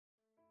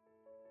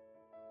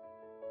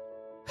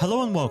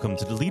Hello and welcome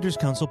to the Leaders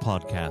Council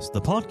podcast, the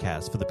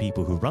podcast for the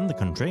people who run the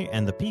country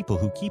and the people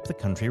who keep the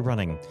country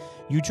running.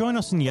 You join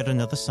us in yet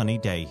another sunny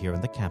day here in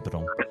the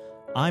capital.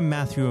 I'm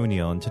Matthew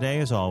O'Neill, and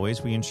today, as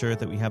always, we ensure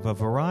that we have a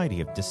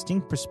variety of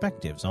distinct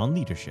perspectives on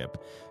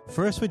leadership.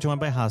 First, we're joined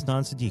by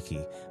Hasnain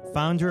Siddiqui,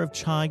 founder of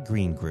Chai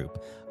Green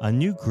Group, a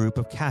new group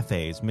of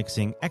cafes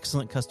mixing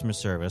excellent customer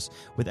service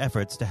with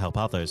efforts to help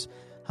others.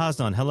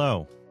 Hasnan,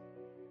 hello.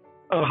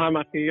 Oh, hi,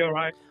 Matthew. You all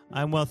right?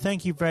 I'm well.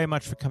 Thank you very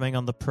much for coming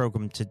on the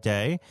program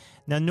today.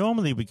 Now,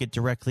 normally we get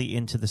directly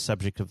into the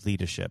subject of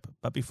leadership,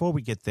 but before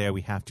we get there,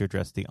 we have to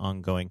address the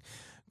ongoing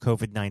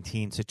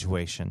COVID-19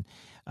 situation.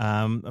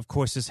 Of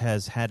course, this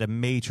has had a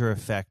major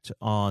effect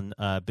on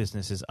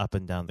businesses up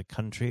and down the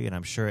country, and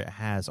I'm sure it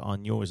has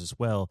on yours as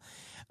well.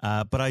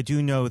 But I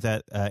do know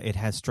that it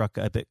has struck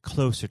a bit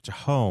closer to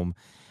home.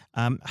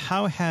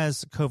 How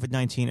has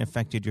COVID-19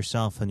 affected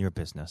yourself and your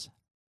business?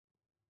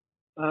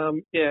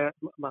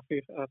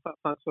 Matthew,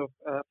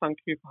 thank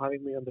you for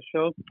having me on the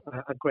show.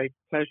 A great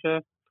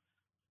pleasure.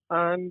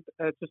 And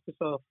just to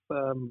sort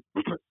of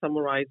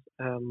summarize,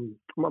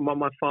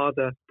 my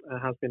father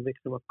has been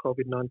victim of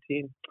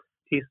COVID-19.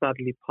 He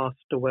sadly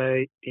passed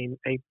away in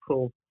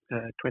April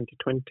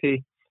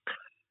 2020.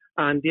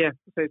 And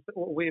so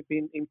we've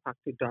been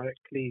impacted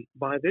directly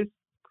by this.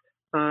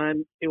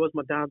 And it was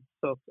my dad's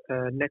sort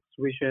of next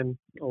vision,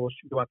 or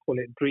do I call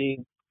it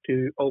dream,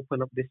 to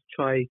open up this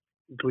Chai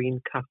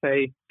Green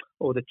Cafe,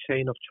 or the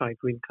chain of Chai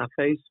Green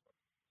Cafes.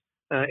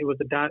 It was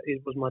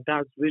my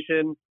dad's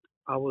vision.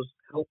 I was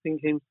helping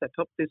him set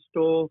up this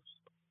store.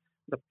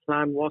 The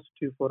plan was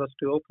for us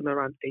to open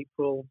around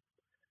April,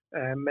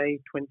 May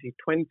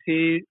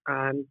 2020,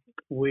 and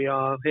we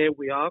are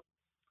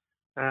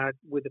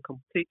with a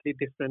completely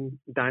different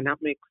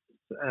dynamics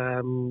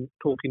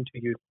talking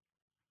to you.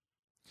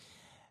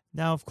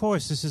 Now, of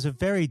course, this is a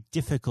very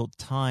difficult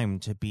time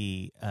to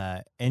be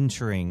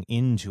entering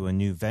into a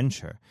new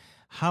venture.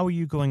 How are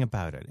you going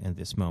about it in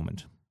this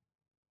moment?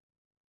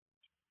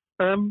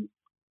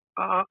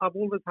 I've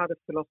always had a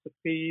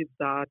philosophy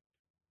that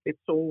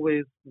it's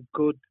always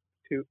good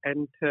to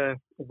enter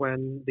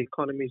when the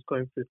economy is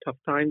going through tough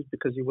times,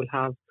 because you will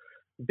have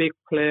big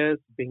players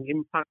being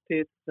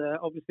impacted.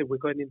 Obviously, we're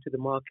going into the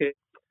market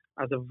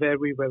as a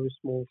very, very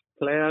small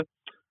player.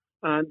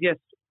 And yes,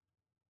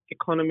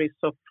 economy is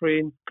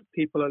suffering,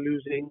 people are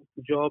losing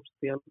jobs,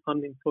 the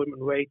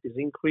unemployment rate is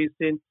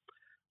increasing.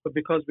 But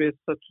because we're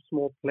such a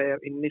small player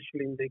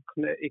initially in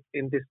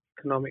this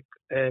economic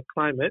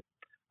climate,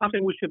 I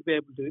think we should be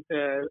able to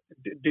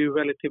do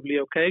relatively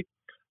okay.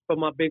 But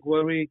my big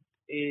worry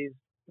is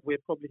we're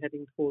probably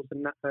heading towards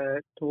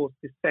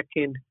the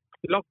second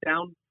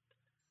lockdown,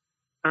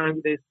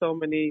 and there's so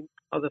many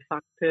other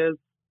factors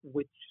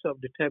which sort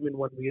of determine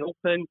when we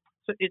open.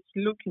 So it's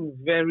looking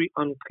very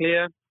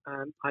unclear,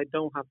 and I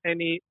don't have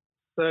any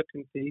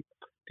certainty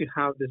to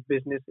how this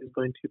business is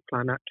going to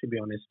plan out, to be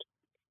honest.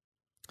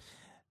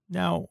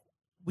 Now,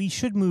 we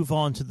should move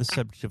on to the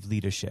subject of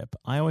leadership.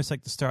 I always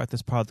like to start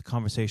this part of the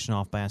conversation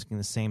off by asking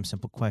the same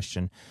simple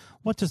question.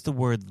 What does the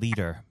word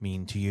leader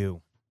mean to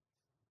you?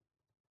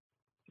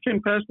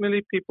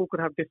 Personally, people could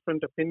have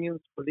different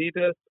opinions for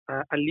leaders.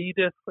 A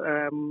leader,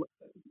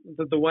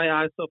 the way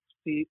I sort of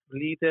see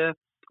leader,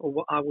 or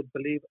what I would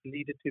believe a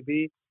leader to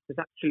be, is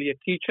actually a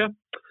teacher.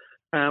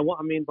 What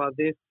I mean by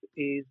this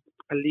is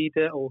a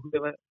leader, or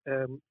whoever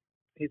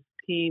his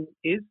team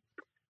is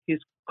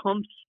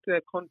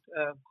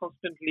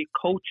constantly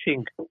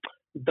coaching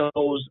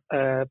those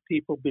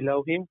people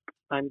below him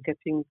and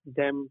getting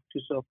them to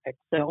sort of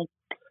excel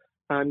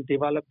and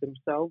develop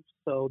themselves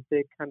so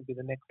they can be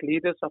the next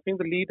leader. So I think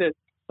the leader is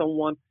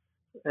someone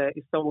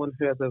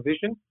who has a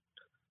vision,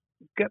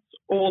 gets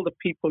all the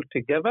people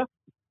together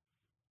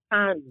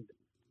and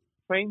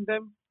train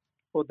them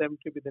for them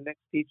to be the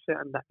next teacher,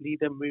 and that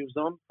leader moves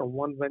on from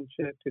one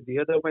venture to the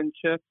other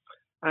venture.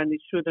 And he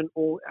shouldn't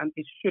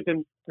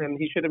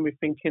be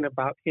thinking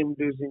about him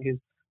losing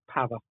his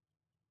power.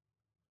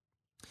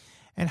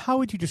 And how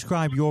would you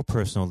describe your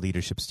personal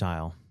leadership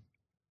style?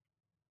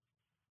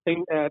 I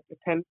think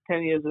 10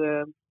 years,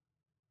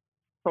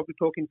 probably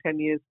talking 10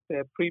 years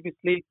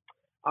previously,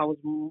 I was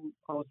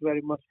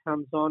very much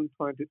hands-on,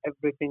 trying to do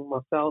everything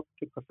myself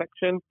to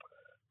perfection.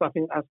 So I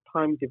think as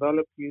time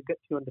develops, you get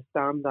to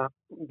understand that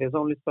there's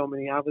only so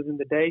many hours in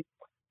the day.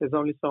 There's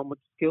only so much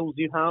skills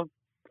you have.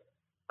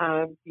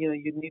 And,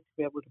 you need to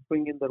be able to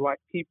bring in the right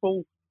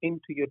people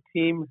into your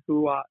team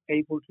who are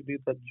able to do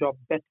the job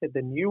better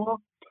than you are.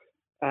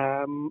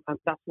 And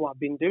that's what I've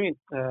been doing.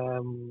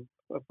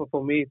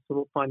 For me, it's sort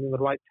of finding the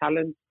right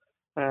talent,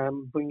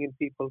 bringing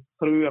people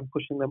through and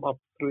pushing them up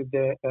through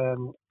the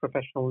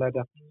professional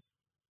ladder.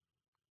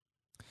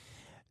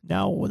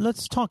 Now,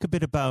 let's talk a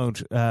bit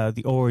about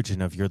the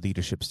origin of your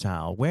leadership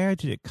style. Where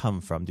did it come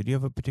from? Did you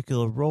have a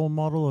particular role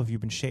model, or have you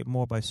been shaped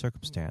more by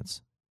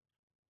circumstance?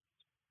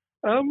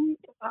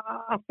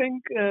 I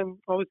think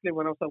obviously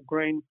when I was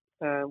growing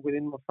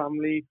within my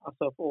family, I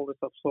always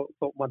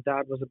thought my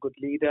dad was a good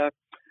leader,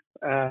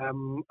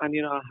 and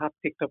I have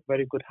picked up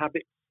very good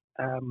habits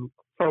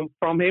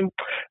from him.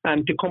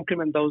 And to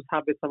complement those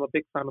habits, I'm a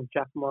big fan of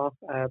Jack Ma,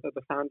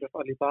 the founder of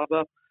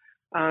Alibaba,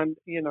 and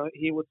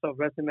he would sort of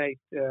resonate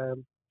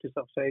to sort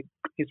of say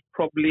he's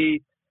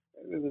probably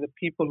the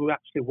people who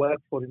actually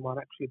work for him are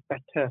actually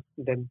better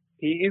than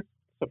he is.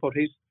 So for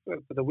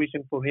the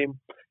vision for him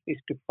is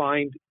to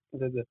find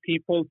the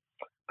people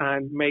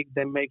and make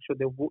sure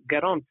they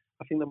get on.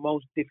 I think the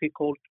most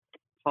difficult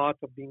part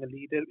of being a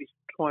leader is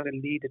trying to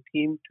lead a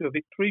team to a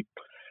victory.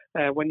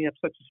 When you have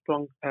such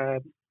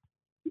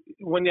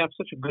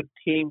a good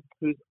team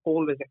who's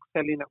always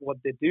excelling at what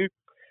they do,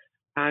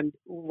 and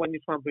when you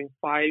try to bring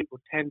 5 or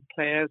 10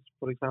 players,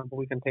 for example,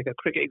 we can take a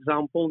cricket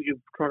example, you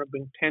try to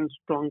bring 10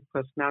 strong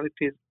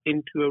personalities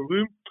into a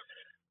room,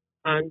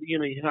 and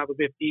you have a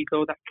bit of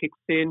ego that kicks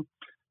in.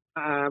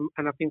 And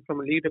I think from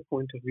a leader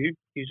point of view,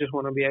 you just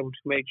want to be able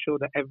to make sure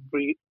that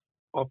every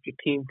of your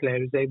team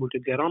players is able to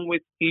get on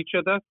with each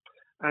other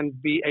and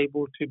be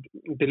able to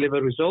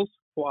deliver results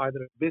for either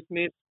a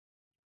business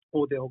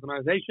or the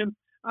organization,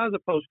 as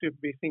opposed to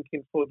be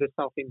thinking for the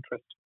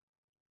self-interest.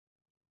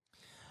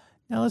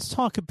 Now let's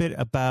talk a bit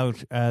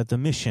about the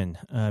mission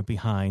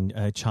behind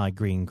Chai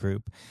Green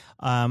Group.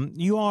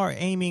 You are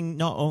aiming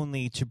not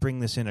only to bring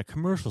this in a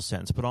commercial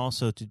sense, but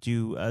also to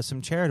do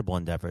some charitable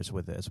endeavors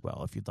with it as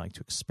well, if you'd like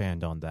to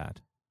expand on that.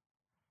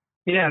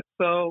 Yeah,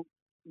 so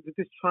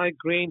this Chai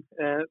Green,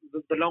 the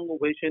longer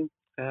vision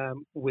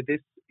with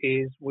this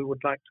is we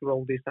would like to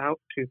roll this out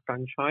to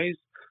franchise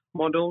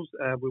models.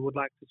 We would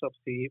like to sort of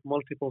see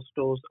multiple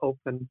stores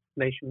open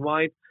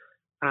nationwide.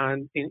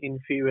 And in a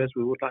few years,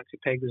 we would like to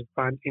take this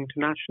brand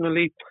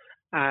internationally.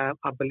 I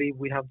believe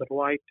we have the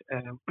right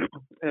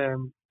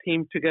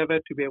team together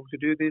to be able to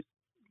do this.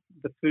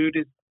 The food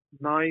is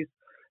nice.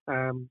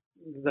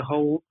 The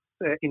whole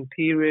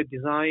interior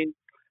design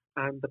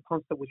and the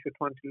concept which we're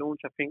trying to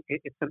launch, I think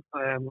it's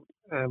an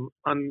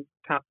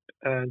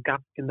untapped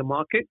gap in the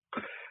market.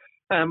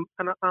 And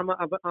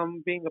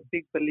I'm being a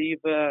big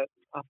believer.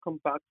 I've come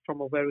back from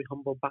a very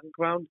humble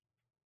background,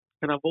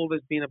 and I've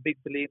always been a big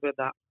believer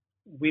that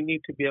we need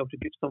to be able to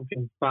give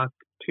something back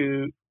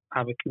to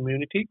our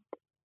community.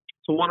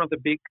 So one of the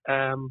big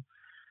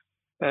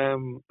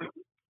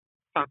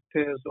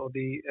factors or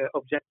the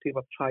objective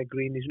of Chai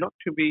Green is not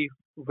to be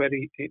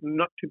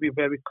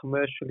very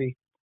commercially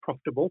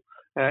profitable.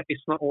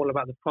 It's not all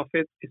about the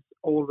profit. It's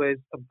always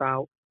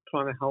about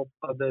trying to help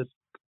others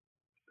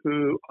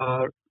who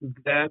are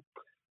there,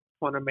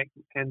 trying to make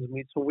ends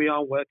meet. So we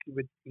are working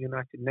with the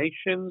United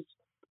Nations.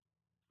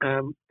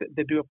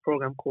 They do a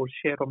program called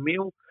Share a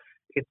Meal.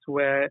 It's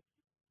where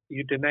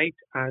you donate,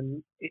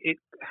 and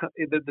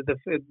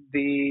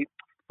the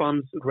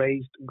funds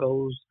raised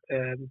goes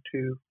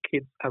to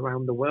kids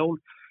around the world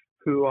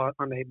who are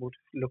unable to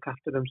look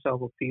after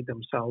themselves or feed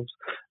themselves.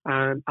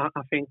 And I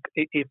think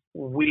if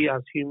we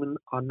as humans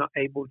are not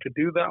able to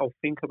do that or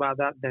think about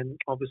that, then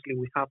obviously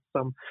we have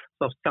some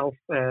sort of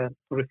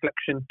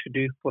self-reflection to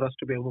do for us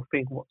to be able to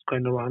think what's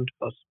going around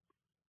us.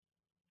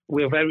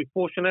 We're very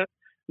fortunate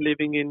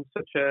living in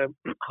such a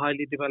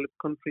highly developed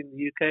country in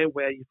the UK,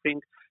 where you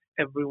think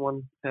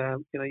everyone,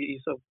 you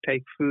sort of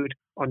take food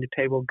on your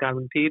table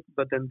guaranteed,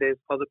 but then there's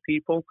other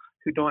people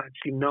who don't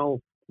actually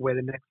know where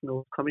the next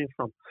meal is coming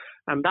from.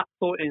 And that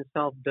thought in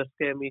itself does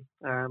scare me.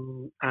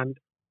 And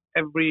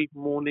every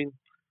morning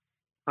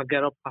I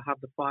get up, I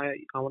have the fire,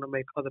 I want to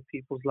make other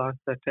people's lives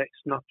better.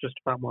 It's not just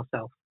about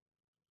myself.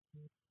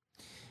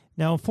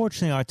 Now,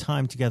 unfortunately, our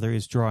time together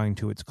is drawing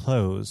to its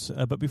close.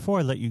 But before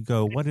I let you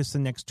go, what does the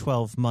next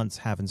 12 months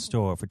have in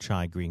store for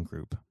Chai Green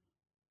Group?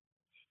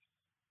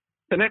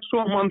 The next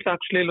 12 months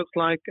actually looks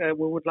like we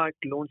would like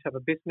to launch a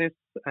business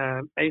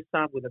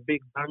ASAP with a big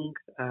bang.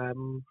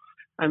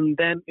 And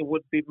then it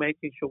would be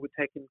making sure we're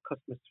taking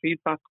customers'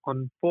 feedback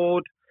on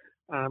board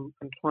and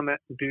trying to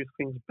do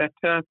things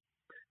better.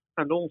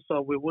 And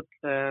also, we would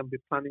be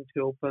planning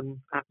to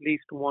open at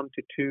least 1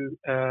 to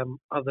 2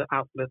 other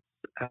outlets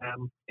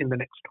in the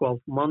next 12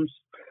 months,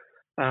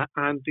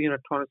 and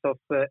trying to sort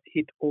of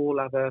hit all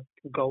other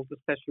goals,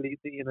 especially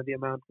the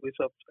amount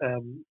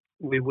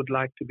we would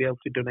like to be able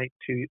to donate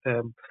to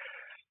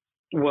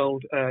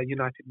World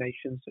United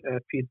Nations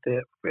feed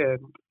the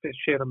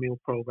Share a Meal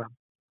program.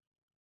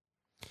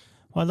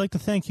 Well, I'd like to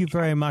thank you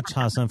very much,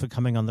 Hasnan, for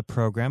coming on the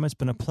program. It's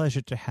been a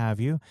pleasure to have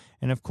you.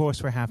 And of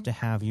course, we'll have to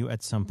have you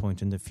at some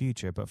point in the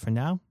future. But for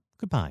now,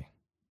 goodbye.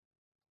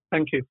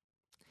 Thank you.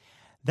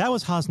 That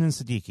was Hasnain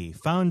Siddiqui,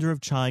 founder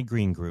of Chai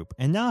Green Group.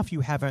 And now, if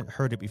you haven't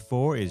heard it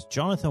before, is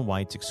Jonathan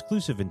White's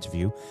exclusive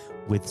interview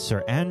with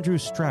Sir Andrew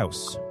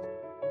Strauss.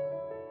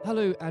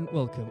 Hello and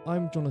welcome.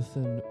 I'm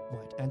Jonathan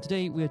White, and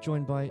today we are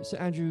joined by Sir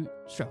Andrew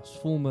Strauss,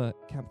 former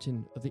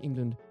captain of the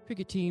England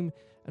cricket team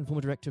and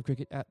former director of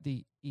cricket at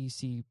the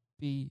ECB.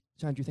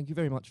 So Andrew, thank you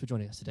very much for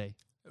joining us today.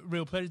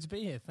 Real pleasure to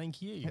be here.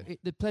 Thank you.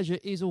 The pleasure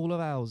is all of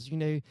ours.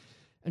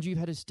 And you've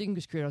had a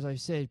distinguished career, as I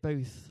said,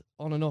 both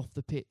on and off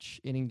the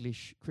pitch in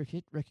English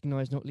cricket,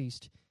 recognised not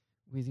least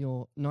with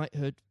your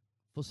knighthood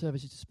for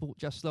services to sport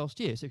just last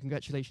year. So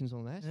congratulations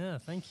on that. Yeah,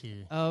 thank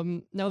you.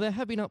 Now, there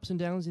have been ups and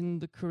downs in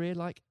the career,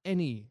 like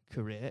any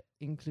career,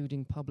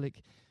 including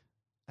public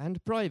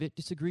and private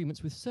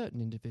disagreements with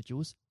certain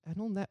individuals. And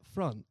on that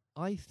front,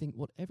 I think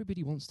what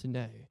everybody wants to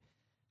know,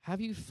 have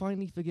you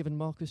finally forgiven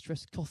Marcus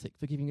Trescothick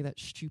for giving you that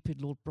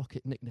stupid Lord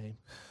Brocket nickname?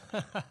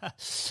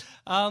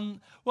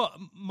 Well,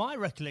 my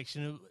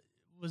recollection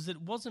was that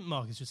it wasn't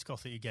Marcus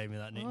Trescothick who gave me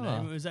that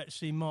nickname. It was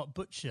actually Mark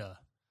Butcher.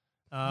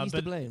 He's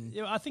to blame.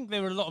 I think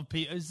there were a lot of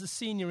people. It was the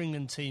senior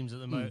England teams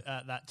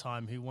at that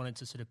time who wanted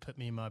to sort of put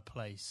me in my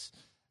place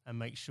and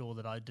make sure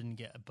that I didn't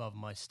get above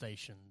my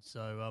station.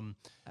 So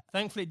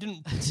thankfully it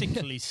didn't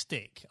particularly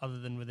stick other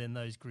than within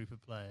those group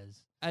of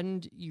players.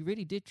 And you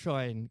really did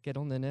try and get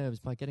on their nerves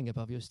by getting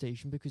above your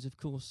station because, of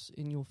course,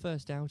 in your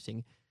first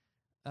outing,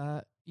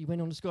 you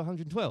went on to score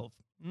 112.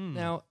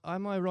 Now,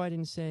 am I right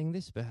in saying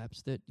this,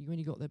 perhaps, that you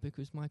only got there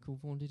because Michael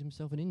Vaughan did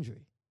himself an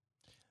injury?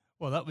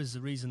 Well, that was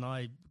the reason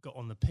I got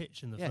on the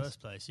pitch in the first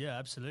place. Yeah,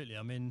 absolutely.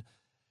 I mean,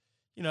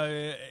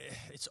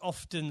 it's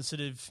often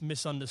sort of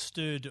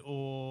misunderstood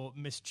or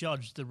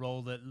misjudged the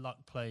role that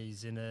luck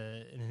plays in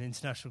an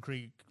international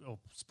cricket or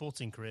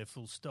sporting career,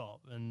 full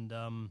stop. And,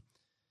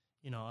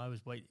 I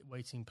was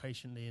waiting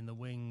patiently in the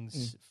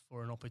wings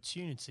for an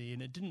opportunity,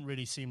 and it didn't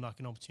really seem like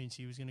an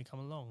opportunity was going to come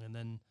along. And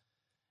then,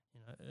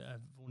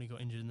 I've only got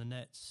injured in the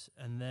nets,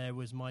 and there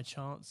was my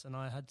chance, and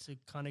I had to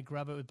kind of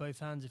grab it with both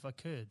hands if I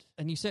could.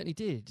 And you certainly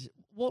did.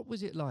 What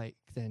was it like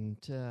then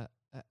to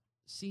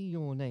see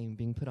your name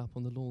being put up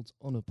on the Lord's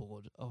Honour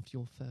Board after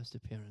your first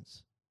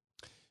appearance?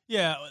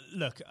 Yeah,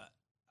 look,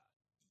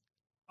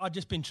 I'd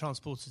just been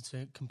transported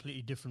to a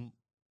completely different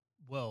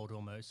world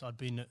almost. I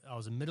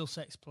was a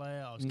Middlesex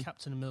player, I was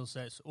captain of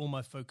Middlesex, all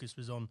my focus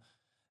was on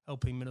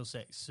helping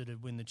Middlesex sort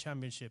of win the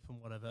championship and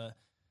whatever.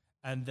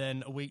 And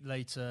then a week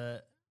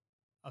later,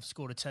 I've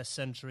scored a test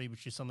century,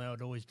 which is something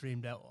I'd always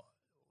dreamed out,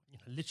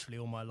 literally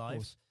all my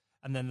life.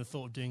 And then the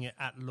thought of doing it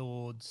at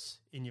Lord's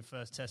in your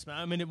first test match.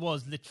 I mean, it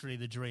was literally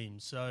the dream.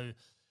 So,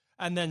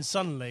 and then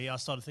suddenly I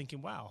started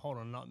thinking, wow, hold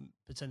on,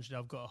 potentially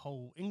I've got a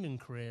whole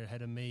England career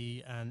ahead of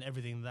me and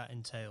everything that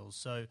entails.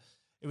 So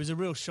it was a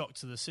real shock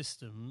to the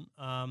system.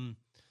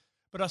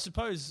 But I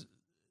suppose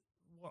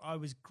what I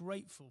was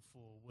grateful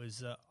for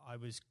was that I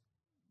was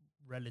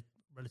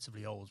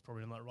relatively old,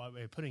 probably not the right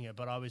way of putting it,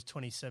 but I was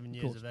 27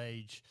 years of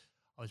age.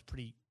 I was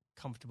pretty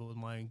comfortable with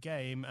my own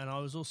game. And I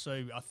was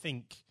also, I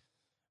think,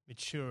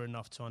 mature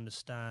enough to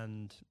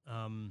understand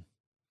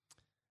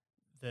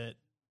that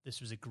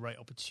this was a great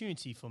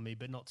opportunity for me,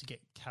 but not to get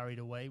carried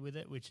away with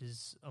it, which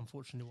is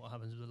unfortunately what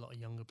happens with a lot of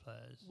younger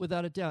players.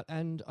 Without a doubt.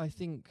 And I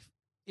think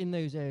in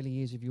those early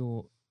years of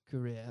your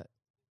career,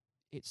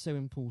 it's so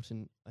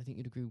important, I think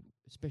you'd agree,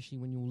 especially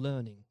when you're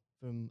learning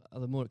from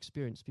other more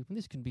experienced people. And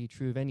this can be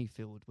true of any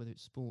field, whether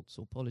it's sports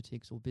or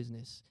politics or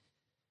business,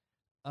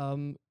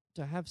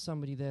 to have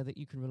somebody there that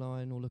you can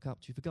rely on or look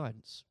up to for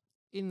guidance.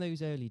 In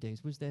those early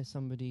days, was there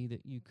somebody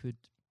that you could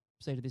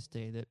say to this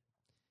day that,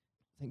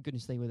 thank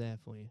goodness they were there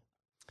for you?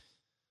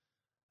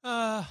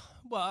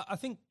 Well, I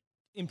think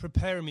in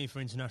preparing me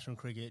for international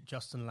cricket,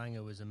 Justin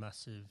Langer was a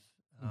massive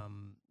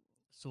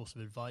source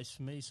of advice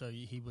for me. So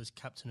he was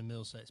captain of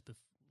Middlesex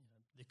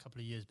a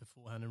couple of years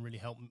beforehand and really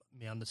helped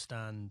me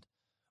understand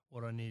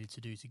what I needed to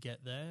do to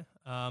get there.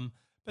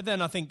 But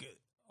then I think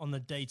on the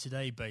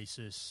day-to-day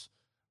basis,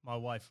 my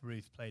wife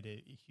Ruth played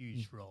a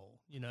huge role,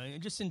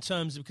 just in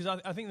terms of, because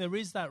I think there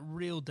is that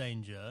real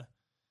danger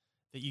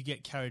that you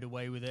get carried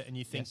away with it and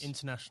you think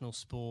international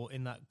sport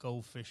in that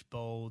goldfish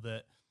bowl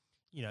that,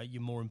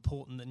 you're more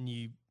important than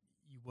you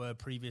were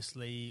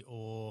previously,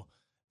 or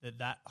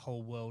that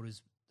whole world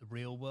is the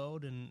real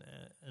world. And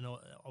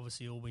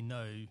obviously all we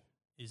know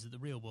is that the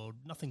real world,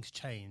 nothing's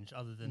changed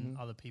other than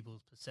other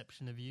people's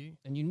perception of you.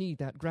 And you need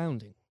that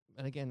grounding.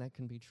 And again, that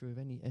can be true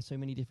of so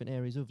many different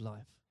areas of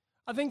life.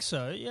 I think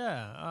so,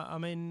 yeah. I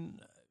mean,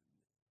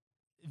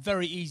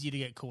 very easy to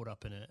get caught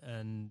up in it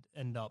and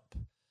end up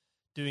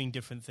doing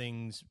different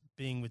things,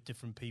 being with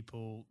different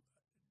people,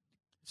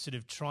 sort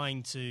of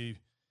trying to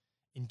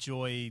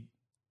enjoy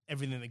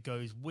everything that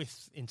goes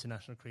with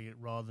international cricket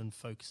rather than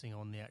focusing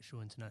on the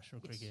actual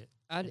international cricket.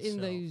 And itself.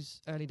 In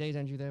those early days,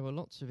 Andrew, there were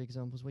lots of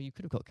examples where you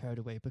could have got carried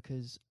away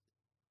because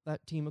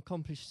that team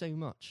accomplished so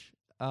much.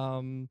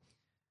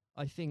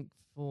 I think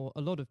for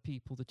a lot of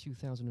people, the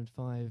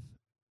 2005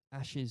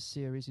 Ashes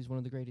series is one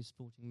of the greatest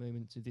sporting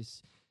moments of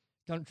this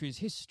country's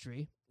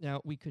history. Now,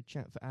 we could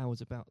chat for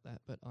hours about that,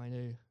 but I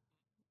know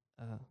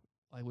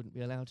I wouldn't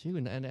be allowed to,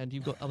 and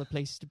you've got other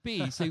places to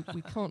be, so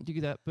we can't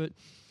do that. But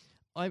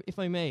if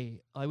I may,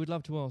 I would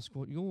love to ask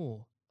what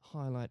your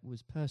highlight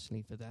was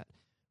personally for that,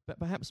 but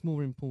perhaps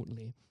more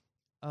importantly,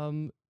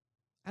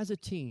 as a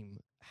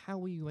team, how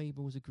were you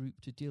able as a group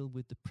to deal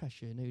with the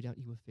pressure no doubt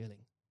you were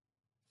feeling?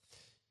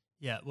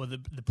 Yeah, well,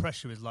 the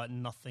pressure is like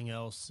nothing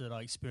else that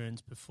I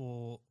experienced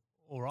before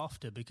or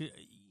after, because,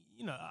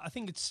 I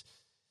think it's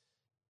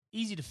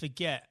easy to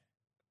forget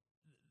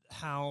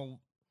how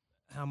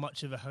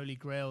much of a holy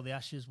grail the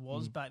Ashes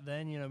was back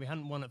then. We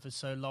hadn't won it for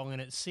so long,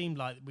 and it seemed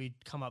like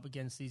we'd come up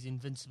against these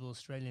invincible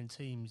Australian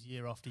teams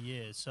year after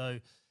year. So,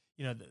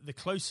 the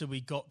closer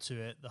we got to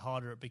it, the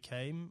harder it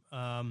became.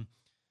 I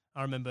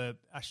remember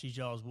Ashley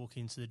Giles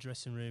walking into the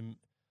dressing room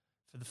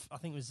for I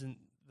think it was in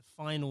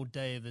final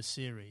day of the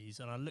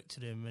series, and I looked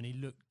at him, and he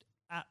looked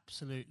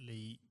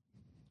absolutely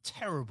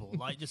terrible,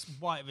 like just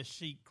white of a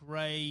sheet,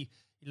 grey.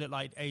 He looked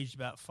like aged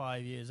about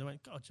 5 years. I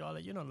went, God,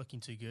 Charlie, you're not looking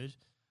too good.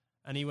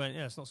 And he went,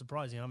 yeah, it's not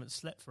surprising. I haven't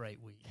slept for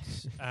 8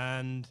 weeks.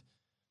 And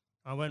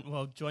I went,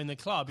 well, join the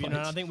club. You know,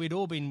 and I think we'd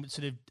all been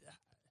sort of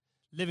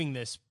living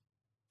this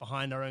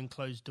behind our own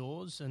closed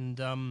doors. And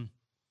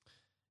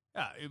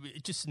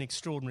it's just an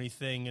extraordinary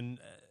thing. And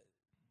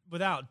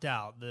without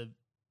doubt, the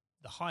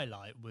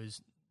highlight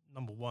was,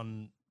 number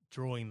one,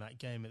 drawing that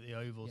game at the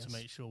Oval to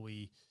make sure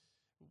we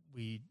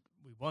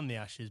won the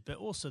Ashes, but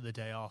also the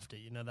day after,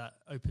 you know, that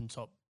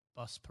open-top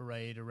bus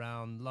parade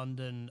around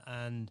London,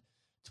 and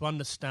to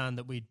understand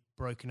that we'd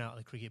broken out of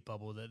the cricket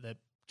bubble, that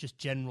just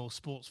general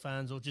sports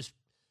fans or just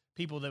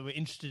people that were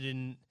interested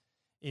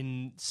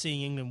in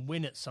seeing England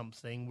win at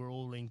something were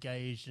all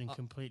engaged and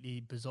completely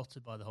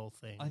besotted by the whole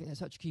thing. I think that's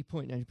such a key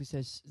point, Andrew,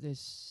 because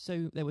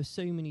there were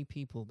so many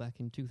people back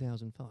in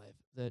 2005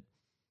 that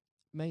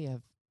may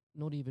have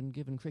not even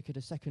given cricket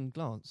a second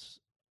glance,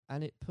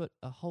 and it put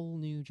a whole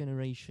new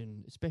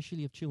generation,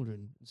 especially of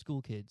children,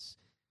 school kids,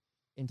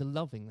 into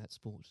loving that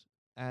sport.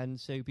 And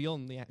so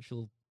beyond the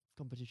actual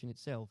competition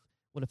itself,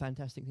 what a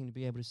fantastic thing to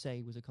be able to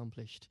say was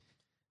accomplished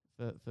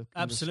for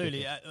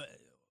absolutely.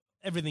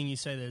 Everything you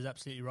say there is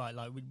absolutely right.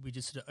 Like we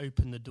just sort of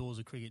opened the doors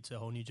of cricket to a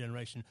whole new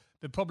generation.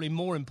 But probably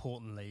more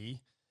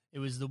importantly, it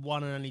was the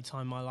one and only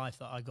time in my life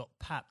that I got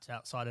papped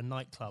outside a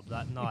nightclub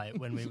that night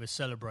when we were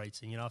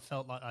celebrating. You know, I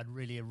felt like I'd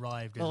really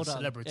arrived as a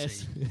celebrity.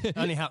 Yes. It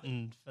only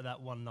happened for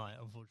that one night,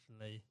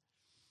 unfortunately.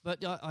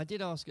 But I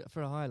did ask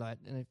for a highlight,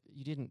 and if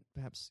you didn't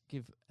perhaps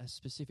give a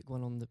specific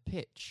one on the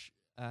pitch,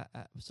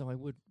 so I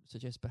would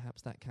suggest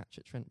perhaps that catch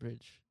at Trent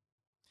Bridge.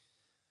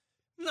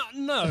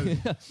 No.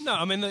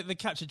 I mean, the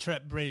catch at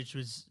Trent Bridge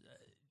was,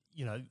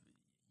 you know,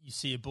 you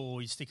see a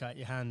ball, you stick out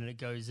your hand, and it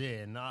goes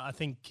in. I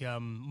think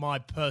my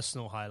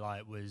personal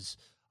highlight was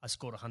I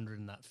scored 100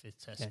 in that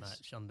fifth Test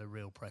match under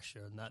real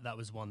pressure, and that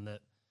was one that,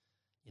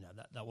 you know,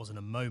 that wasn't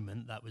a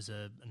moment. That was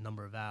a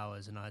number of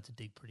hours, and I had to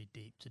dig pretty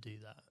deep to do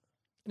that.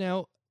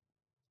 Now,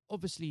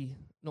 obviously,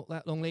 not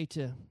that long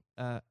later,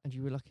 and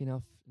you were lucky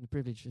enough and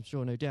privileged, I'm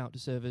sure, no doubt, to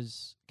serve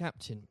as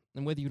captain.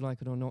 And whether you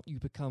like it or not, you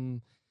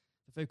become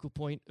the focal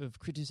point of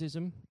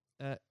criticism.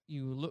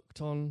 You were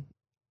looked on,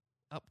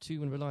 up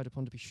to, and relied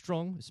upon to be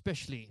strong,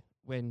 especially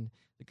when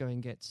the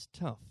going gets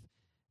tough.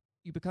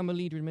 You become a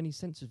leader in many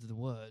senses of the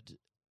word.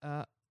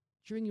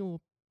 During your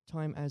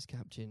time as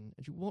captain,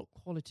 what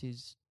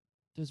qualities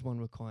does one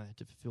require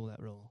to fulfill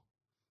that role?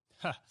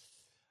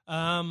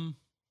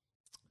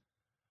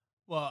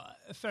 Well,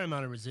 a fair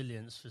amount of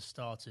resilience for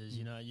starters.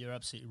 You know, you're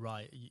absolutely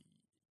right. You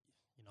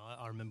know,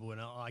 I remember when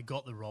I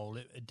got the role,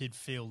 it did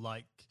feel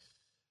like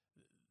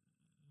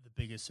the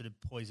biggest sort of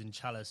poison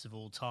chalice of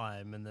all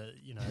time, and the,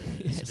 you know,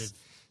 sort of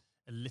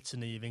a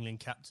litany of England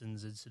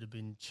captains had sort of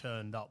been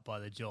churned up by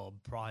the job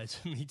prior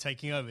to me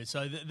taking over.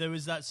 So there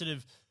was that sort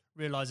of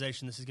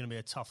realization this is going to be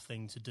a tough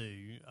thing to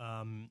do,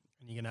 and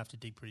you're going to have to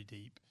dig pretty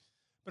deep.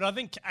 But I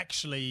think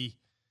actually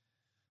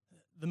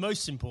the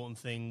most important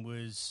thing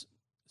was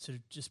sort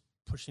of just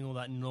pushing all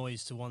that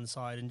noise to one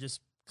side and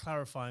just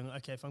clarifying,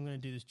 okay, if I'm going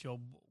to do this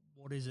job,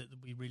 what is it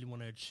that we really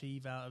want to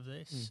achieve out of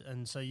this?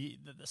 And so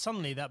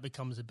suddenly that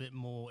becomes a bit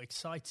more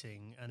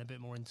exciting and a bit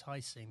more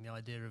enticing, the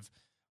idea of,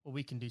 well,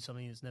 we can do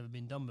something that's never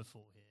been done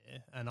before here,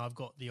 and I've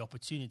got the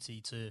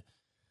opportunity to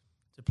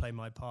play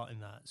my part in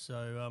that.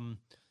 So,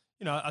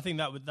 you know, I think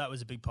that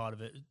was a big part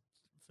of it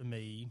for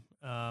me.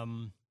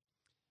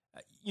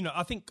 You know,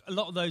 I think a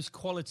lot of those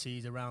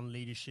qualities around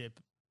leadership,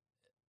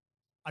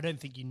 I don't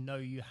think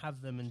you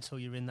have them until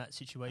you're in that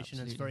situation.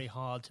 Absolutely. And it's very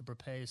hard to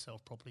prepare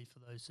yourself properly for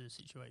those sort of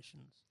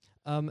situations.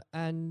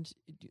 And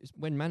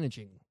when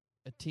managing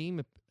a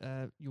team,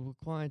 you're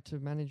required to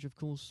manage, of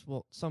course,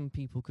 what some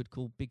people could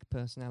call big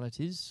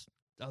personalities.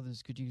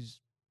 Others could use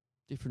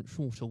different,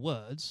 shorter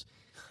words.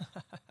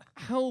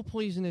 How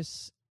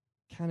poisonous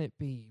can it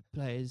be,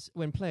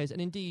 when players,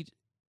 and indeed,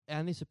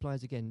 and this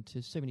applies again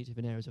to so many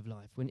different areas of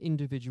life, when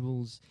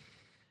individuals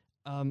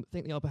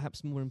think they are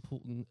perhaps more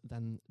important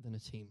than a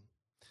team?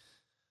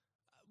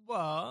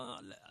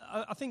 Well,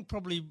 I think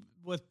probably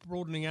worth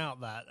broadening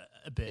out that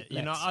a bit.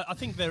 You know, I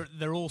think there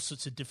are all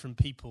sorts of different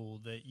people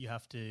that you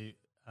have to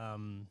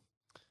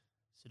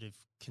sort of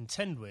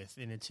contend with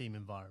in a team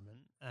environment,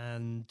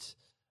 and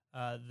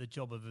the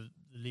job of the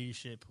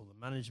leadership or the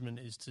management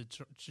is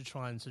to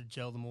try and sort of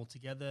gel them all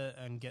together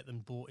and get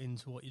them bought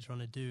into what you're trying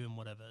to do and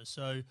whatever.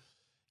 So,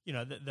 you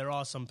know, there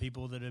are some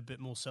people that are a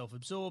bit more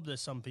self-absorbed. There's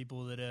some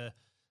people that are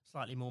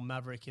slightly more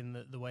maverick in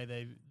the way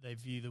they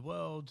view the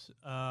world.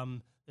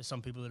 There's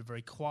some people that are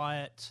very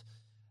quiet.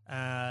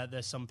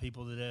 There's some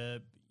people that are,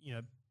 you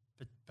know,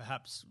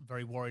 perhaps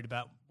very worried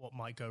about what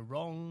might go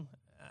wrong.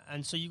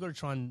 And so you've got to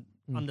try and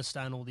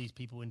understand all these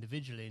people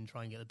individually and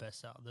try and get the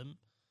best out of them.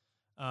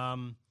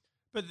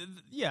 But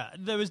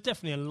there was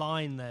definitely a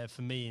line there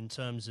for me in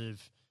terms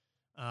of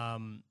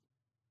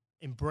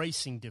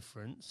embracing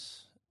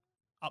difference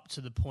up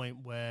to the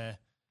point where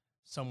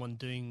someone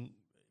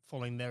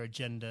following their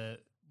agenda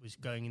was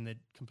going in a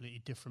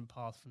completely different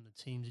path from the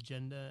team's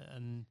agenda.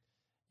 And,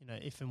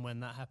 if and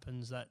when that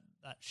happens, that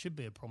should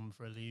be a problem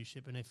for a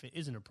leadership. And if it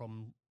isn't a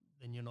problem,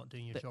 then you're not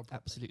doing your job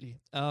properly.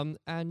 Absolutely.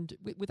 And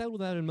with all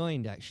that in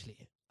mind,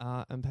 actually,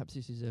 and perhaps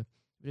this is a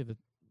bit of a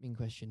mean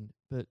question,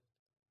 but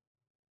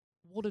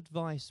what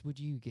advice would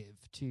you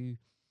give to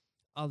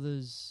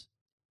others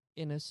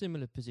in a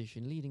similar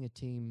position, leading a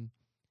team,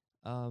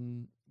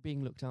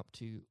 being looked up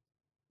to?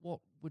 What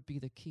would be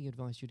the key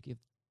advice you'd give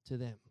to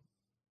them,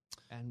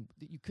 and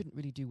that you couldn't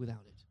really do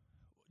without it?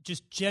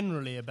 Just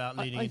generally about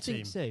leading a team? I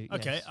think so, yes.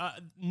 Okay,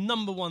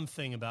 number one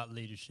thing about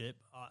leadership,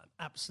 I'm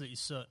absolutely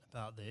certain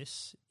about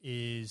this,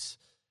 is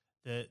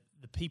that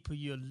the people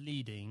you're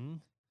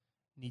leading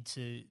need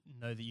to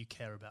know that you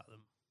care about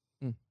them.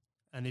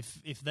 And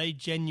if they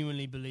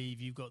genuinely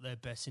believe you've got their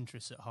best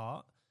interests at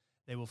heart,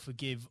 they will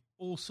forgive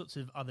all sorts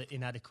of other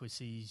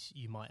inadequacies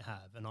you might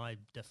have, and I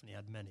definitely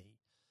had many,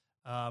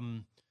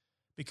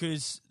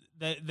 because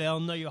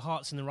they'll know your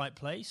heart's in the right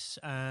place,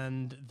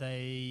 and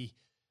they'll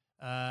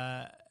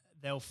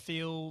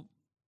feel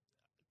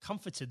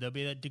comforted. There'll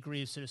be a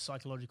degree of sort of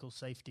psychological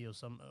safety or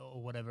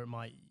whatever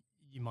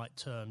you might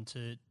term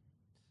to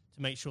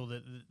make sure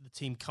that the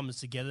team comes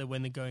together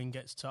when the going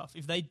gets tough.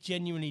 If they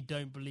genuinely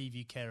don't believe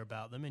you care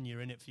about them and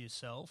you're in it for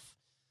yourself,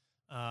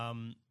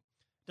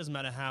 doesn't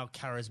matter how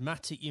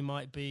charismatic you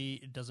might be.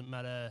 It doesn't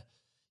matter,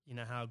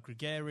 how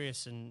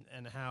gregarious and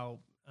how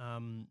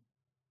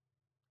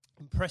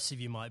impressive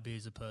you might be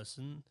as a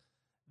person.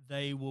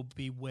 They will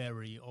be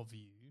wary of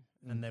you,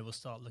 and they will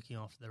start looking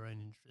after their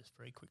own interests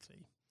very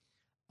quickly.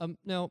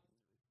 Now,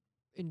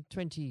 in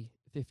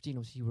 2015,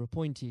 obviously, you were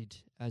appointed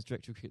as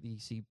director of cricket at the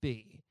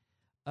ECB.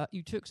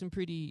 You took some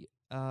pretty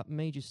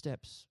major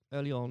steps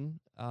early on.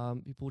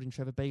 You brought in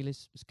Trevor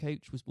Bayliss as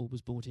coach,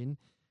 was brought in.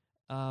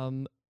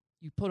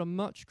 You put a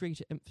much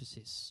greater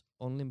emphasis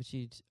on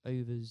limited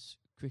overs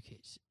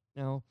cricket.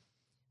 Now,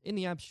 in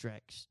the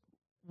abstract,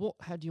 what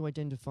had you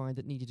identified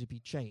that needed to be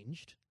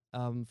changed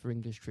for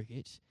English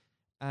cricket?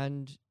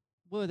 And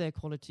were there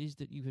qualities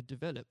that you had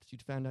developed,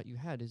 you'd found out you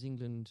had as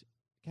England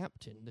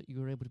captain, that you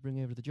were able to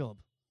bring over the job?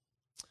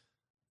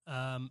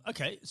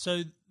 Okay, so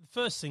the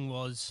first thing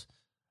was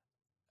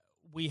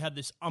we had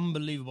this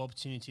unbelievable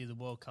opportunity of the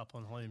World Cup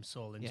on home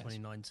soil in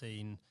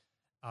 2019.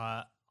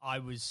 I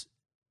was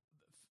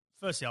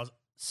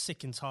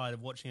sick and tired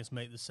of watching us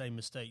make the same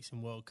mistakes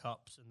in World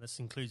Cups, and this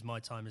includes my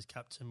time as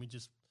captain. We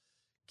just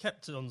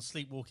kept on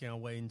sleepwalking our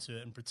way into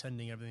it and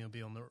pretending everything would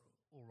be all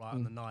right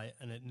on the night,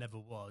 and it never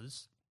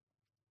was.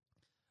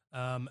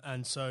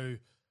 And so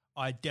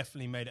I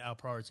definitely made it our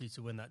priority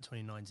to win that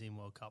 2019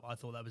 World Cup. I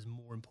thought that was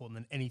more important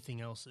than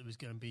anything else that was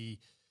going to be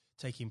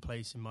taking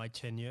place in my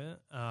tenure.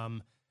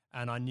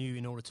 And I knew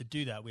in order to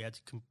do that, we had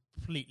to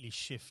completely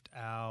shift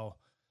our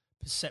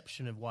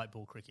perception of white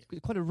ball cricket.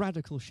 Quite a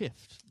radical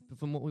shift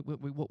from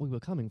what we were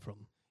coming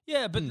from.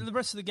 Yeah, but the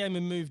rest of the game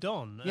had moved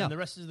on. And the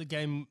rest of the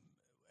game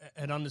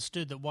had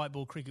understood that white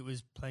ball cricket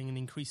was playing an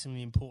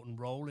increasingly important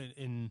role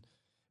in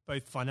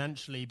both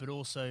financially, but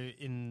also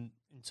in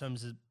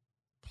terms of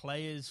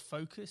players'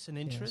 focus and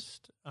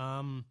interest. Yes.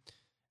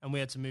 And we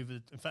had to move.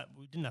 In fact,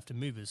 we didn't have to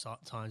move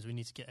at times. We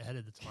need to get ahead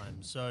of the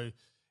time. So,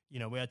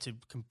 we had to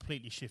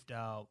completely shift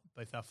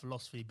both our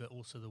philosophy, but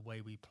also the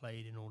way we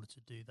played in order to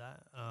do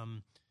that.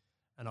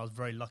 And I was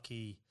very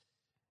lucky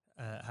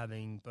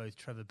having both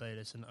Trevor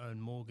Bayliss and Owen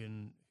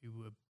Morgan, who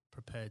were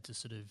prepared to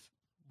sort of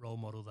role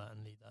model that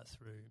and lead that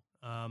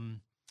through.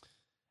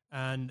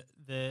 And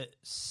the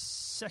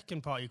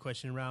second part of your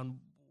question around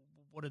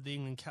what had the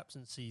England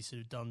captaincy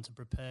sort of done to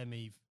prepare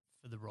me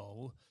for the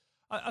role,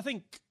 I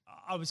think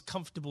I was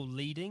comfortable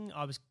leading.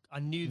 I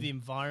knew the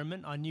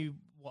environment. I knew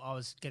what I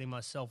was getting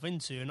myself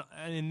into.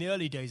 And in the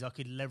early days, I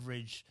could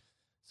leverage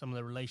some of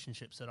the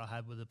relationships that I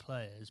had with the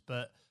players.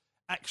 But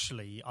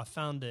actually, I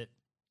found it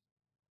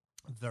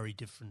a very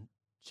different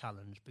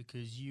challenge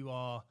because you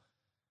are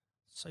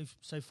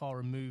so far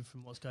removed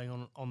from what's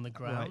going on the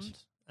ground.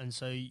 Right. And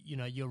so,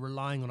 you're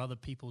relying on other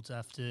people to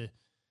have to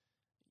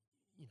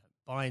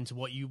buy into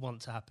what you want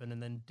to happen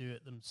and then do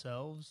it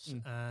themselves.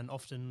 And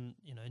often,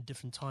 in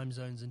different time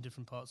zones in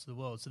different parts of the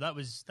world. So that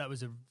was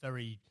a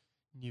very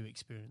new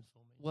experience for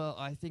me. Well,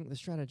 I think the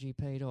strategy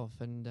paid off,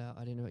 and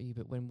I don't know about you,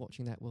 but when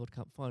watching that World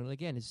Cup final,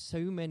 again, as so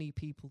many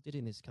people did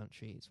in this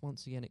country, it's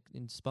once again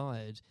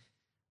inspired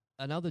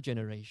another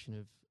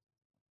generation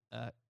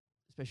of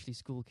especially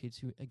school kids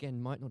who,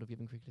 again, might not have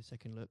given cricket a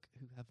second look,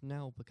 who have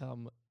now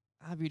become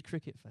avid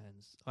cricket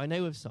fans. I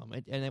know of some,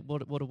 and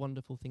what a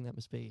wonderful thing that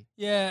must be.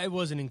 Yeah, it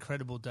was an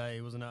incredible day,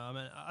 wasn't it? I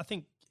mean, I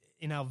think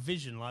in our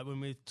vision, like when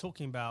we're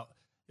talking about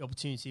the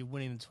opportunity of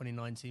winning the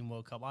 2019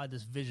 World Cup, I had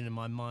this vision in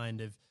my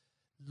mind of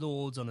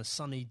Lords on a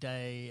sunny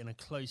day and a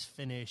close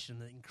finish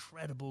and the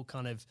incredible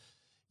kind of,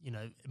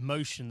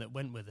 emotion that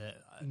went with it.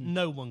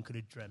 No one could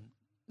have dreamt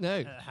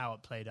how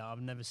it played out.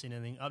 I've never seen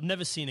anything. I've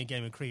never seen a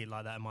game of cricket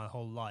like that in my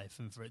whole life,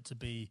 and for it to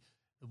be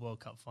the World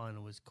Cup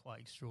final was quite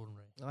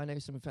extraordinary. I know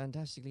some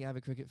fantastically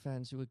avid cricket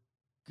fans who were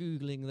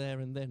Googling there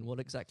and then what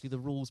exactly the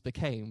rules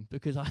became,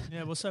 because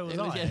so was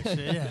I,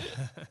 actually, yeah.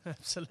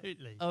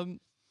 Absolutely.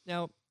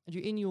 Now, And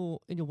in your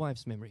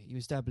wife's memory, you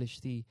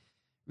established the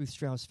Ruth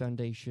Strauss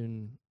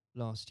Foundation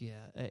last year.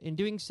 In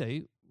doing so,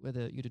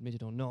 whether you'd admit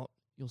it or not,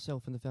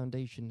 yourself and the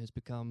foundation has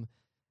become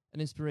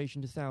an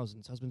inspiration to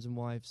thousands, husbands and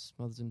wives,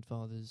 mothers and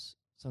fathers,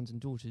 sons and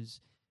daughters.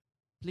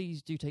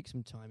 Please do take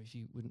some time, if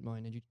you wouldn't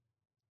mind, and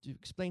to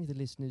explain to the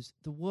listeners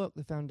the work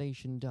the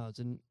foundation does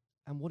and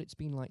what it's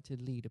been like to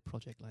lead a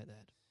project like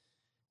that.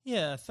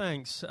 Yeah,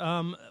 thanks.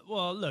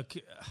 Well, look,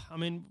 I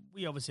mean,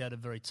 we obviously had a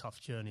very tough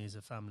journey as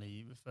a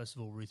family. First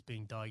of all, Ruth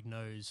being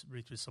diagnosed.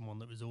 Ruth was someone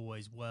that was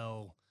always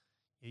well.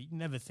 You'd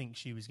never think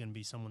she was going to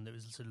be someone that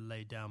was sort of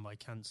laid down by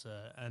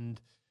cancer.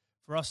 And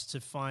for us to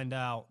find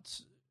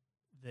out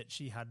that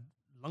she had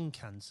lung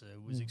cancer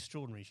was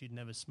extraordinary. She'd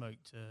never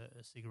smoked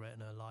a cigarette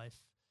in her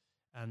life.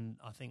 And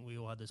I think we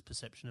all had this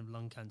perception of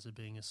lung cancer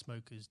being a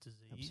smoker's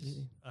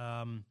disease.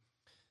 Absolutely.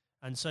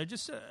 And so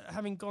just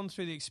having gone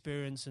through the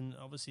experience and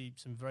obviously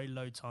some very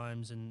low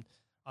times and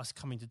us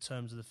coming to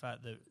terms with the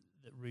fact that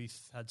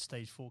Ruth had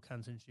stage 4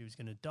 cancer and she was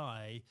going to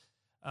die,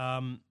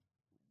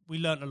 we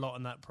learnt a lot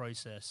in that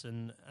process.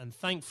 And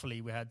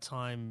thankfully we had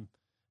time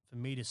for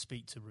me to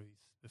speak to Ruth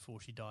before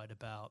she died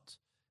about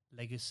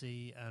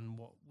legacy and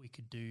what we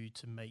could do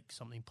to make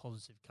something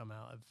positive come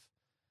out of,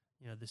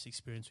 this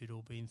experience we'd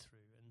all been through.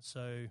 And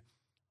so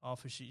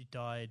after she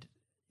died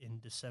in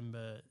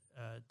December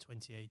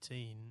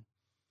 2018,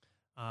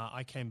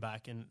 I came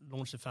back and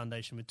launched the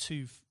foundation with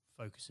two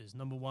focuses.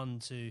 Number one,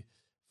 to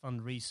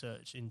fund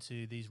research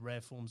into these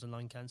rare forms of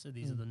lung cancer.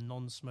 These are the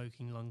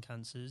non-smoking lung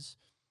cancers.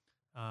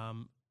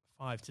 5,000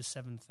 to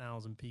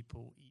 7,000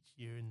 people each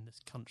year in this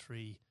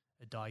country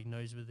are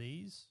diagnosed with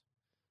these.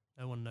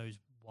 No one knows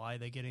why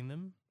they're getting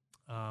them,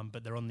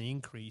 but they're on the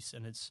increase,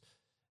 and it's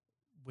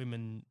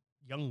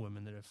young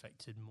women that are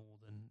affected more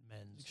than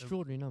men.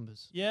 Extraordinary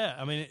numbers. Yeah,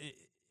 I mean,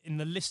 in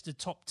the list of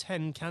top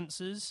 10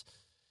 cancers,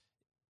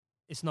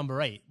 it's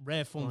number 8.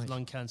 Rare forms of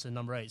lung cancer,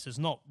 number 8. So it's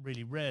not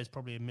really rare. It's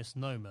probably a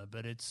misnomer,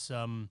 but it's,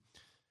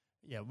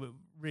 we're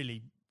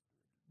really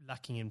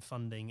lacking in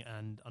funding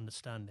and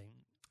understanding.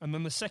 And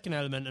then the second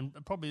element,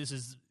 and probably this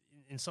is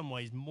in some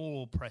ways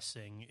more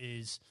pressing,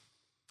 is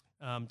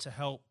to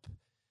help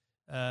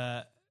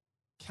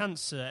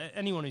cancer,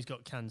 anyone who's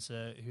got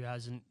cancer who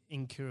has an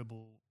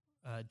incurable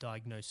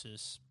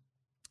diagnosis,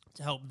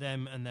 to help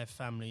them and their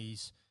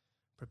families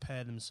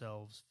prepare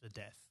themselves for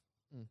death.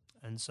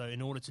 And so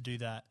in order to do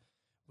that,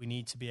 we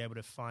need to be able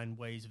to find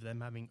ways of them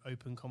having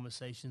open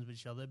conversations with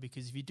each other,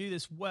 because if you do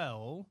this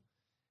well,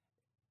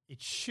 it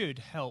should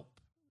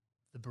help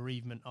the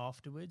bereavement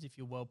afterwards if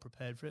you're well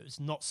prepared for it. It's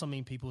not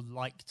something people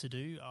like to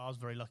do. I was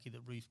very lucky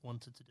that Ruth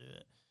wanted to do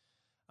it.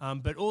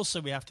 But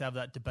also we have to have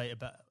that debate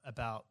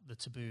about the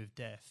taboo of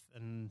death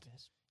and,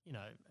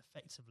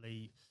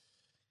 effectively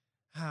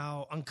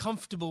how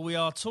uncomfortable we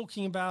are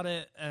talking about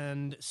it,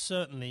 and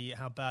certainly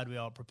how bad we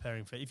are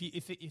preparing for it.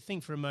 If you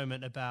think for a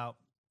moment about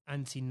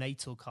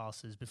antenatal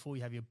classes before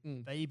you have your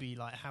baby,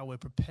 like how we're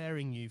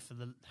preparing you for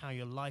how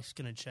your life's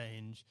going to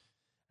change,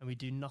 and we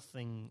do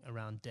nothing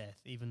around death,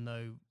 even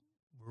though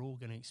we're all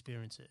going to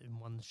experience it in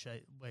one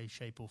way,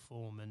 shape or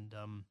form. And,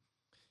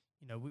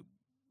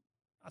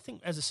 I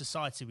think as a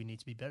society we need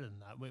to be better than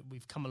that.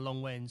 We've come a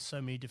long way in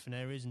so many different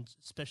areas, and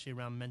especially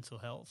around mental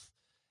health,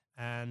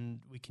 and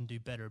we can do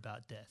better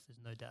about death.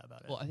 There's no doubt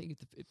about it. Well, I think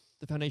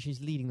the foundation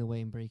is leading the way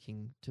in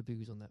breaking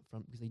taboos on that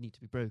front, because they need to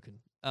be broken.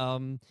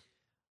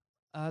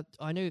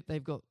 I know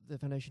the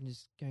foundation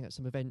is going out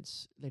some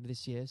events later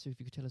this year, so if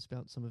you could tell us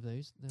about some of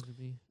those, that would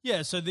be...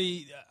 Yeah, so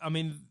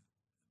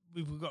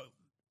we've got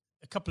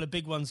a couple of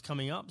big ones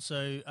coming up.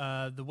 So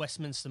the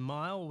Westminster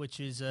Mile, which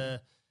is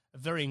a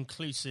very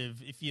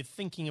inclusive. If you're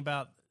think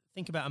about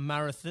a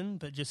marathon,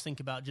 but just think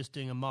about just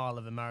doing a mile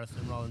of a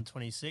marathon rather than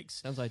 26.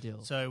 Sounds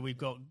ideal. So we've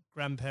got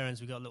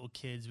grandparents, we've got little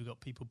kids, we've got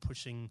people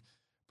pushing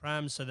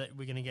prams, so that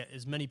we're going to get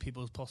as many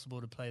people as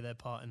possible to play their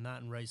part in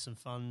that and raise some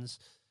funds.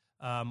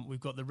 We've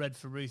got the Red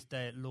for Ruth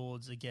Day at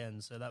Lord's again,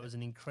 so that was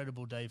an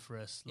incredible day for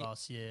us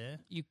last year.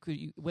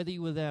 Whether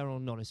you were there or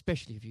not,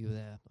 especially if you were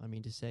there, I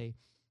mean to say,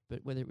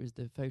 but whether it was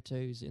the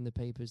photos in the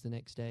papers the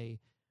next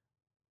day,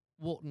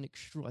 what an I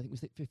think it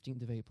was the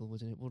 15th of April,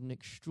 wasn't it? What an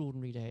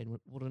extraordinary day, and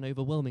what an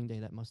overwhelming day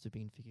that must have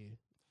been for you.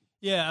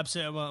 Yeah,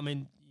 absolutely. Well, I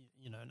mean,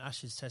 an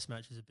Ashes Test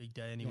match is a big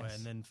day anyway, yes.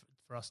 And then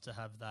for us to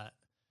have that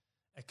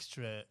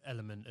extra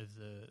element of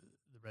the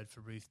Red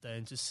for Ruth Day,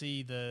 and to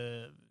see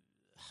the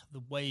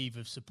wave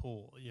of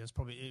support,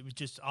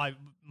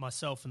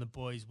 myself and the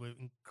boys were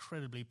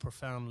incredibly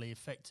profoundly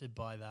affected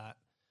by that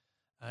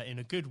in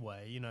a good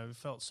way. We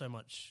felt so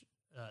much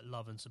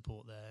love and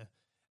support there.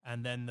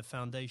 And then the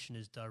foundation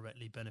is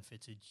directly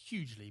benefited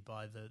hugely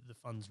by the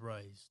funds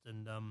raised.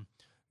 And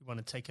we want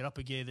to take it up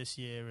a gear this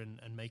year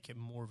and make it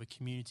more of a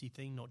community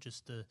thing, not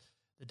just the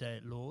day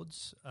at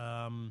Lord's.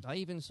 I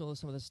even saw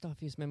some of the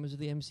stuffiest members of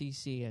the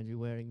MCC, Andrew,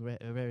 wearing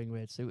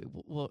red. So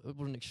what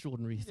an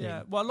extraordinary thing.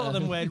 Yeah, well, a lot of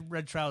them wear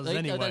red trousers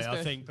anyway,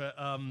 I think. But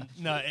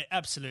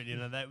absolutely.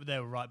 They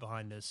were right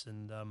behind us.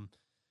 And,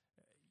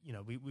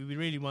 we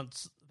really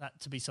want that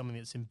to be something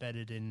that's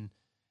embedded in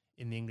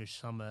in the English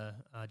summer,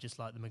 just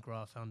like the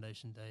McGrath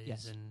Foundation Days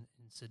Yes. in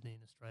Sydney in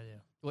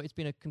Australia. Well, it's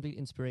been a complete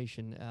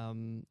inspiration,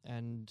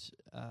 and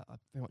I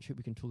very much hope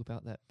we can talk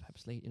about that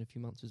perhaps late in a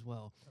few months as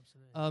well.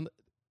 Absolutely.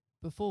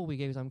 Before we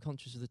go, as I'm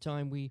conscious of the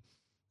time,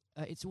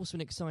 it's also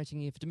an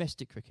exciting year for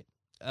domestic cricket,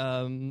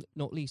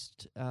 not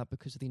least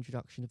because of the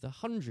introduction of the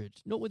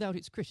 100, not without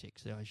its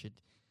critics,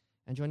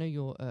 Andrew, I know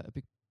you're a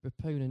big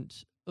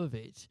proponent of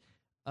it.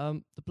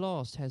 The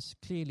Blast has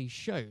clearly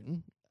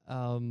shown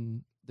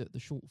that the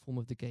short form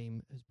of the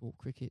game has brought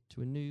cricket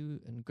to a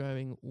new and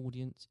growing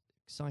audience,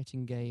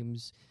 exciting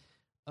games.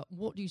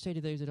 What do you say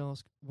to those that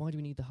ask, why do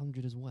we need the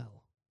 100 as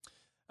well?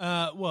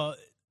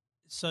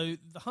 So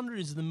the 100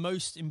 is the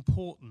most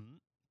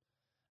important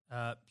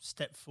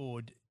step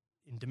forward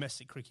in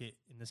domestic cricket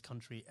in this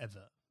country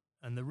ever.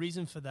 And the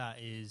reason for that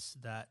is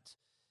that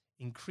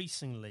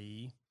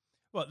increasingly,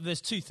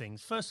 there's two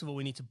things. First of all,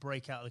 we need to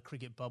break out of the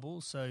cricket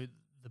bubble. So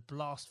the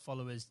Blast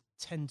followers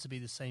tend to be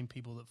the same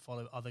people that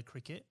follow other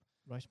cricket.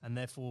 Right. And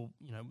therefore,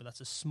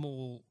 that's a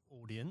small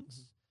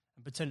audience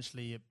and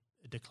potentially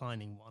a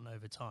declining one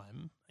over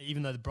time,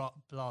 even though the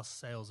Blast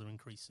sales are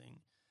increasing.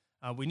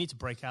 We need to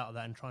break out of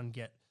that and try and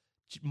get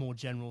more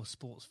general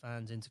sports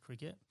fans into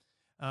cricket.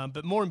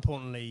 But more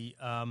importantly,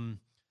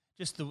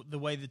 just the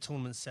way the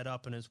tournament's set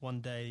up, and it's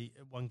one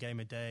game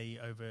a day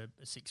over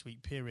a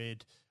 6-week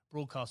period,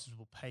 broadcasters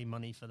will pay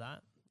money for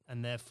that.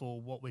 And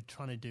therefore, what we're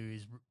trying to do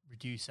is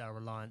reduce our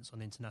reliance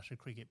on international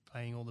cricket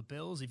paying all the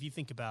bills. If you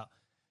think about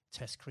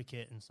Test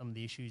cricket and some of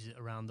the issues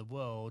around the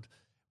world,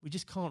 we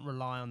just can't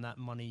rely on that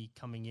money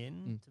coming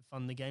in to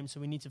fund the game. So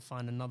we need to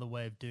find another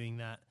way of doing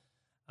that.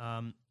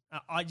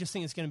 I just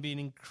think it's going to be an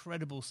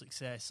incredible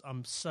success.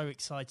 I'm so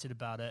excited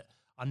about it.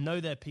 I know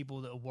there are people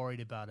that are worried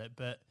about it,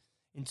 but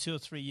in 2 or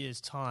 3 years'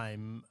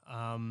 time,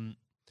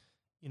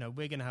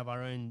 we're going to have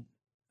our own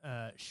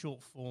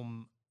short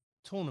form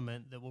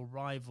tournament that will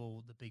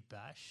rival the Big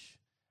Bash,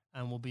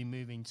 and we'll be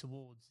moving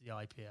towards the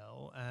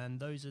IPL. And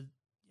those are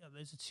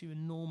two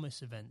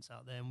enormous events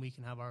out there, and we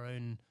can have our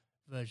own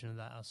version of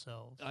that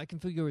ourselves. I can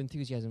feel your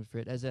enthusiasm for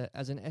it. As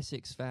an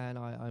Essex fan,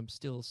 I'm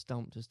still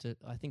stumped as to,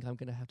 I think I'm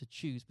going to have to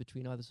choose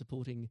between either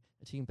supporting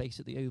a team based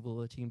at the Oval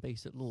or a team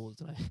based at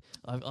Lords. And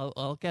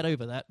I'll get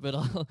over that, but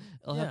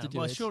I'll have to do it.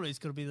 Well, surely it's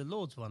got to be the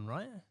Lords one,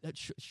 right?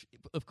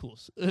 Of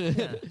course.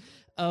 Yeah.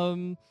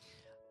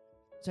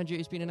 Sanju,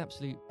 it's been an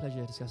absolute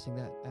pleasure discussing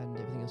that and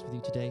everything else with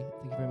you today.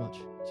 Thank you very much.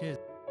 Cheers.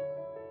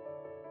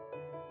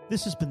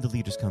 This has been the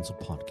Leaders Council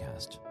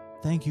podcast.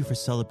 Thank you for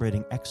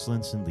celebrating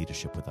excellence in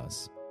leadership with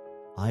us.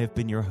 I have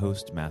been your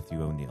host,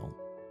 Matthew O'Neill.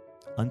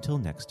 Until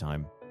next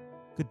time,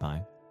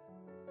 goodbye.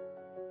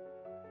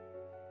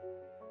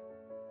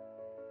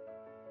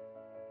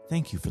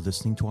 Thank you for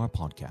listening to our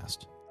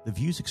podcast. The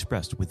views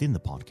expressed within the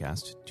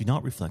podcast do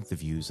not reflect the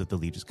views of the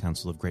Leaders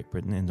Council of Great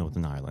Britain and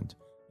Northern Ireland,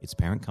 its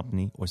parent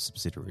company or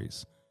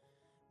subsidiaries,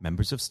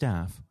 members of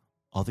staff,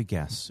 other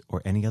guests,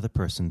 or any other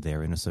person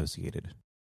therein associated.